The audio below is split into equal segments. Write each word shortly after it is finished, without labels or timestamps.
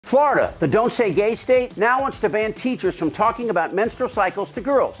Florida, the don't say gay state, now wants to ban teachers from talking about menstrual cycles to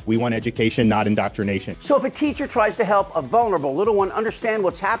girls. We want education, not indoctrination. So if a teacher tries to help a vulnerable little one understand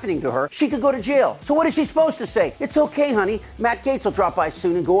what's happening to her, she could go to jail. So what is she supposed to say? It's okay, honey. Matt Gaetz will drop by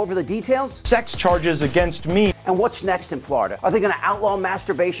soon and go over the details. Sex charges against me. And what's next in Florida? Are they going to outlaw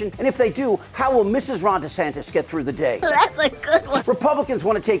masturbation? And if they do, how will Mrs. Ron DeSantis get through the day? That's a good one. Republicans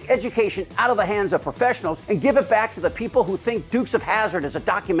want to take education out of the hands of professionals and give it back to the people who think Dukes of Hazzard is a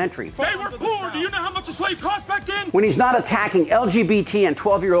documentary. They were poor. Do you know how much a slave cost back then? When he's not attacking LGBT and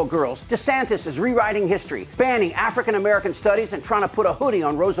 12-year-old girls, DeSantis is rewriting history, banning African-American studies and trying to put a hoodie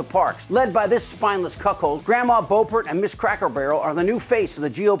on Rosa Parks. Led by this spineless cuckold, Grandma Beaupert and Miss Cracker Barrel are the new face of the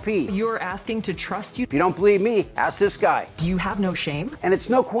GOP. You're asking to trust you? If you don't believe me, ask this guy. Do you have no shame? And it's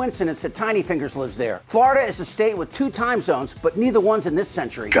no coincidence that Tiny Fingers lives there. Florida is a state with 2 time zones, but neither one's in this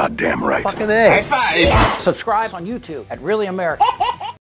century. Goddamn right. Fucking A. Subscribe on YouTube at Really America.